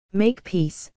Make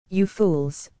peace, you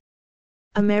fools.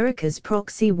 America's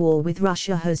proxy war with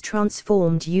Russia has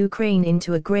transformed Ukraine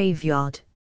into a graveyard.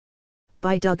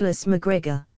 By Douglas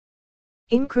Macgregor.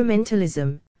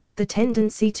 Incrementalism, the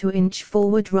tendency to inch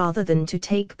forward rather than to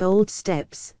take bold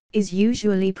steps, is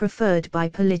usually preferred by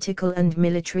political and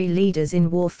military leaders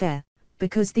in warfare,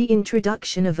 because the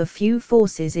introduction of a few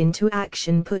forces into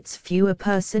action puts fewer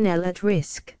personnel at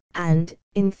risk, and,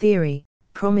 in theory,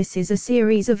 promises a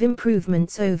series of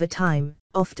improvements over time,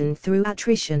 often through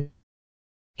attrition.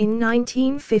 In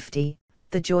 1950,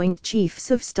 the Joint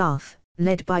Chiefs of Staff,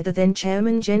 led by the then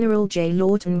Chairman General J.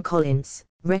 Lawton Collins,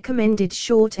 recommended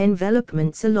short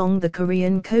envelopments along the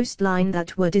Korean coastline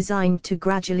that were designed to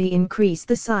gradually increase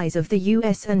the size of the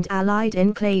U.S. and Allied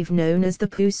enclave known as the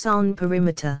Pusan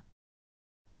Perimeter.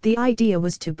 The idea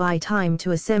was to buy time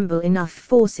to assemble enough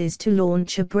forces to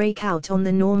launch a breakout on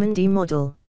the Normandy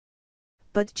model.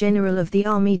 But General of the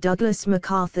Army Douglas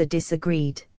MacArthur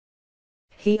disagreed.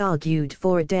 He argued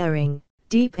for a daring,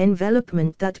 deep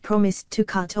envelopment that promised to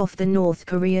cut off the North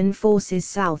Korean forces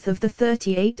south of the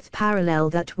 38th parallel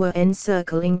that were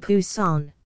encircling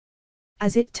Pusan.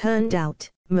 As it turned out,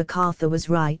 MacArthur was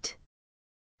right.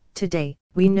 Today,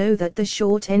 we know that the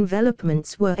short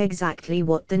envelopments were exactly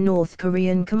what the North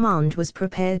Korean command was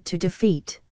prepared to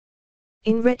defeat.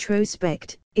 In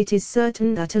retrospect, it is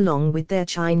certain that along with their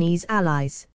Chinese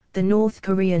allies, the North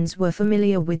Koreans were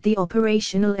familiar with the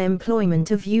operational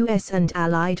employment of U.S. and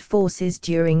Allied forces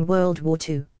during World War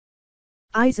II.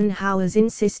 Eisenhower's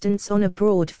insistence on a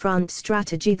broad front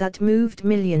strategy that moved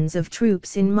millions of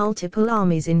troops in multiple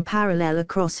armies in parallel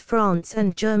across France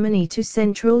and Germany to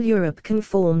Central Europe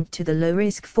conformed to the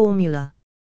low-risk formula.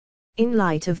 In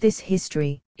light of this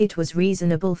history, it was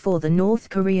reasonable for the North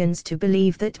Koreans to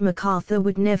believe that MacArthur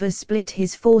would never split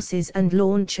his forces and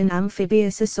launch an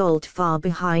amphibious assault far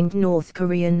behind North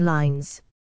Korean lines.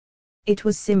 It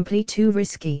was simply too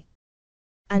risky.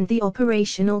 And the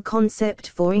operational concept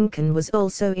for Incan was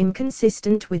also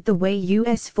inconsistent with the way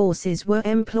U.S. forces were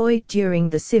employed during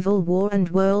the Civil War and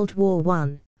World War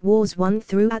I, wars won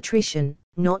through attrition,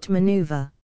 not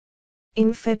maneuver.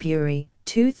 In February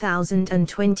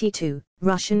 2022,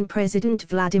 Russian President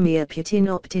Vladimir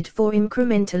Putin opted for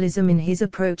incrementalism in his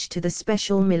approach to the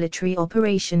special military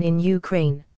operation in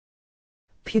Ukraine.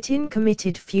 Putin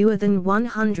committed fewer than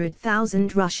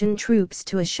 100,000 Russian troops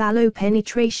to a shallow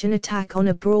penetration attack on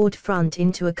a broad front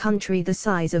into a country the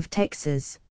size of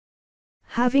Texas.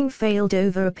 Having failed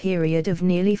over a period of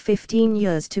nearly 15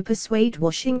 years to persuade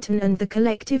Washington and the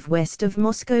collective West of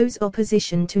Moscow's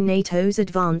opposition to NATO's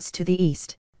advance to the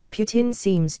east, Putin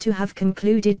seems to have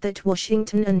concluded that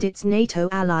Washington and its NATO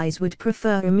allies would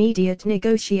prefer immediate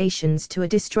negotiations to a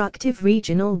destructive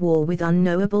regional war with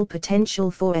unknowable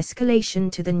potential for escalation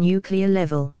to the nuclear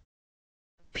level.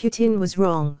 Putin was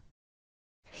wrong.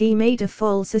 He made a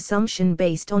false assumption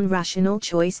based on rational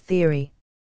choice theory.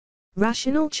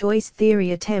 Rational choice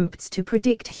theory attempts to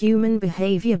predict human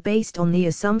behavior based on the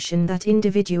assumption that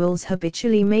individuals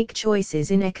habitually make choices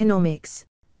in economics,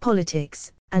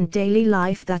 politics, and daily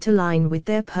life that align with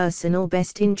their personal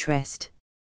best interest.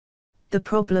 The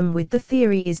problem with the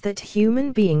theory is that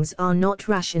human beings are not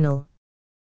rational.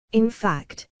 In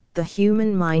fact, the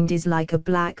human mind is like a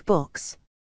black box.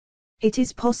 It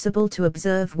is possible to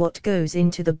observe what goes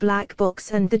into the black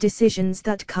box and the decisions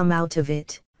that come out of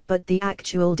it, but the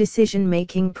actual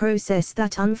decision-making process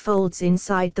that unfolds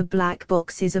inside the black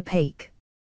box is opaque.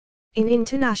 In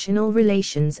international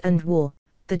relations and war,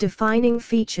 the defining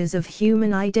features of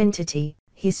human identity,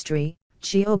 history,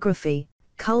 geography,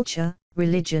 culture,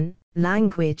 religion,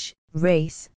 language,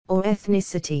 race, or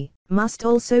ethnicity, must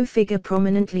also figure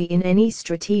prominently in any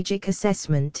strategic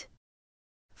assessment.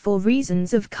 For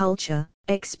reasons of culture,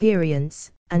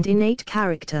 experience, and innate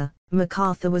character,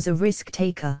 MacArthur was a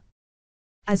risk-taker.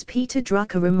 As Peter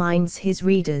Drucker reminds his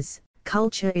readers,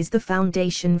 culture is the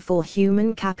foundation for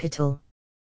human capital.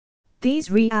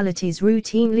 These realities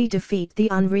routinely defeat the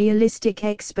unrealistic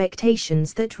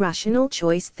expectations that rational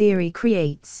choice theory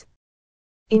creates.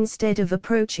 Instead of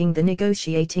approaching the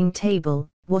negotiating table,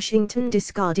 Washington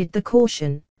discarded the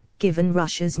caution, given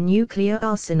Russia's nuclear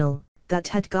arsenal, that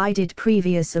had guided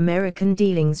previous American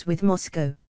dealings with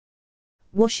Moscow.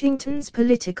 Washington's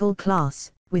political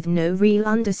class, with no real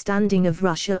understanding of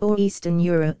Russia or Eastern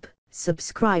Europe,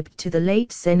 subscribed to the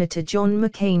late Senator John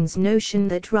McCain's notion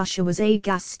that Russia was a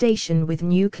gas station with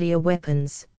nuclear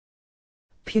weapons.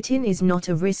 Putin is not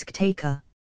a risk-taker.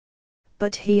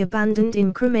 But he abandoned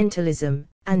incrementalism,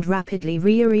 and rapidly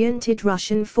reoriented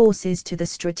Russian forces to the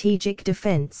strategic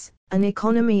defense, an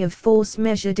economy of force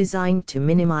measure designed to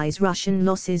minimize Russian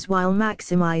losses while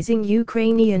maximizing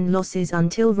Ukrainian losses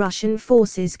until Russian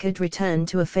forces could return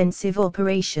to offensive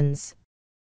operations.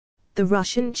 The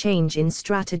Russian change in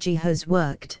strategy has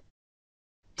worked.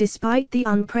 Despite the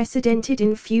unprecedented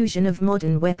infusion of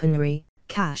modern weaponry,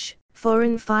 cash,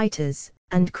 foreign fighters,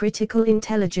 and critical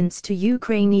intelligence to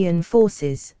Ukrainian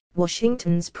forces,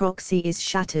 Washington's proxy is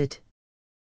shattered.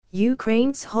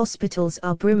 Ukraine's hospitals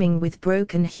are brimming with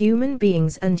broken human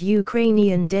beings and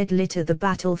Ukrainian dead litter the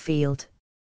battlefield.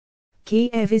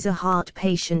 Kiev is a heart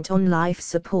patient on life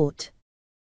support.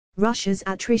 Russia's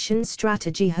attrition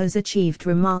strategy has achieved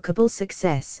remarkable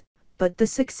success, but the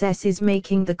success is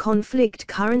making the conflict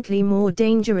currently more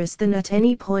dangerous than at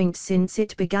any point since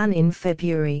it began in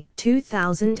February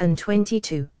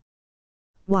 2022.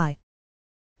 Why?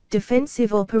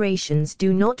 Defensive operations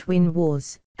do not win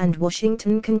wars, and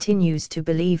Washington continues to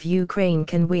believe Ukraine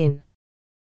can win.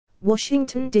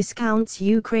 Washington discounts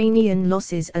Ukrainian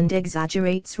losses and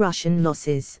exaggerates Russian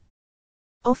losses.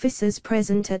 Officers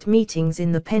present at meetings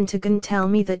in the Pentagon tell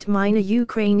me that minor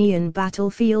Ukrainian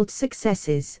battlefield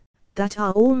successes, that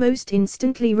are almost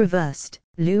instantly reversed,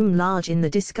 loom large in the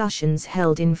discussions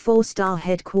held in four-star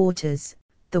headquarters,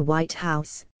 the White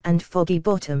House, and Foggy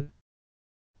Bottom.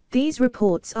 These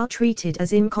reports are treated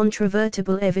as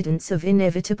incontrovertible evidence of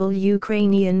inevitable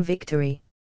Ukrainian victory.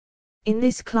 In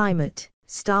this climate,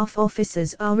 staff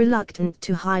officers are reluctant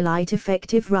to highlight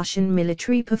effective Russian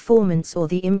military performance or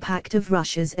the impact of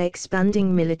Russia's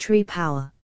expanding military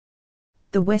power.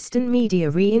 The Western media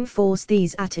reinforce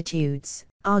these attitudes,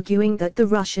 arguing that the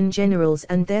Russian generals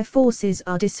and their forces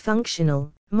are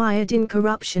dysfunctional, mired in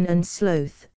corruption and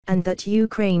sloth, and that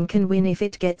Ukraine can win if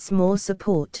it gets more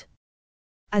support.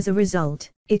 As a result,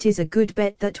 it is a good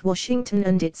bet that Washington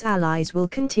and its allies will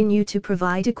continue to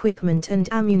provide equipment and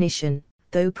ammunition,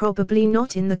 though probably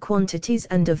not in the quantities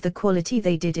and of the quality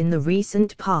they did in the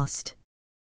recent past.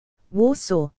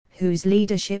 Warsaw, whose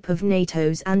leadership of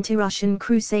NATO's anti-Russian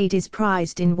crusade is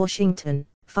prized in Washington,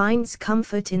 finds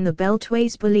comfort in the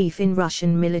Beltway's belief in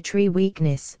Russian military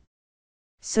weakness.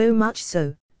 So much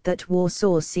so, that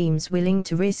Warsaw seems willing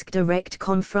to risk direct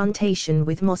confrontation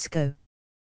with Moscow.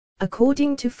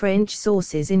 According to French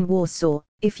sources in Warsaw,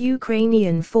 if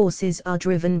Ukrainian forces are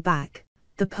driven back,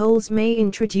 the Poles may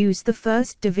introduce the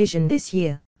 1st Division this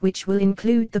year, which will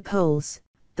include the Poles,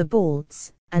 the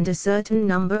Balts, and a certain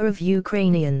number of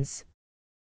Ukrainians.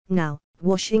 Now,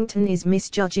 Washington is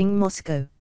misjudging Moscow.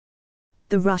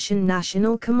 The Russian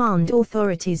National Command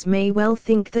authorities may well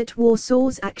think that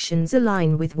Warsaw's actions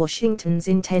align with Washington's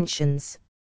intentions.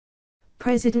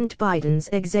 President Biden's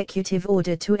executive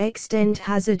order to extend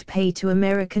hazard pay to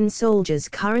American soldiers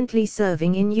currently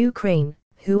serving in Ukraine,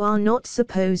 who are not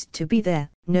supposed to be there,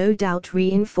 no doubt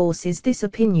reinforces this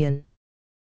opinion.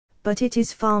 But it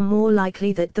is far more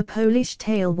likely that the Polish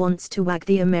tail wants to wag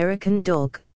the American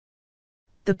dog.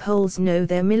 The Poles know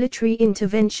their military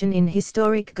intervention in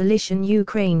historic Galician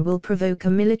Ukraine will provoke a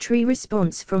military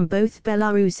response from both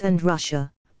Belarus and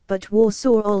Russia. But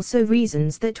Warsaw also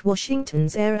reasons that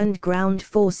Washington's air and ground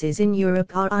forces in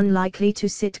Europe are unlikely to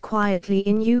sit quietly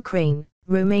in Ukraine,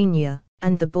 Romania,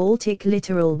 and the Baltic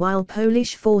littoral while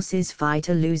Polish forces fight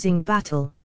a losing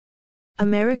battle.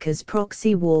 America's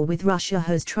proxy war with Russia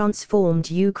has transformed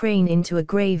Ukraine into a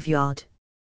graveyard.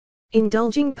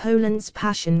 Indulging Poland's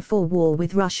passion for war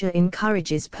with Russia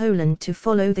encourages Poland to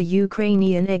follow the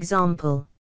Ukrainian example.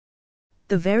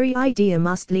 The very idea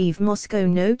must leave Moscow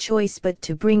no choice but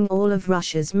to bring all of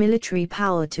Russia's military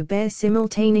power to bear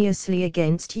simultaneously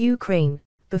against Ukraine,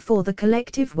 before the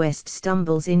collective West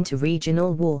stumbles into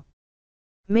regional war.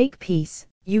 Make peace,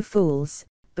 you fools,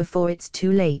 before it's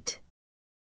too late.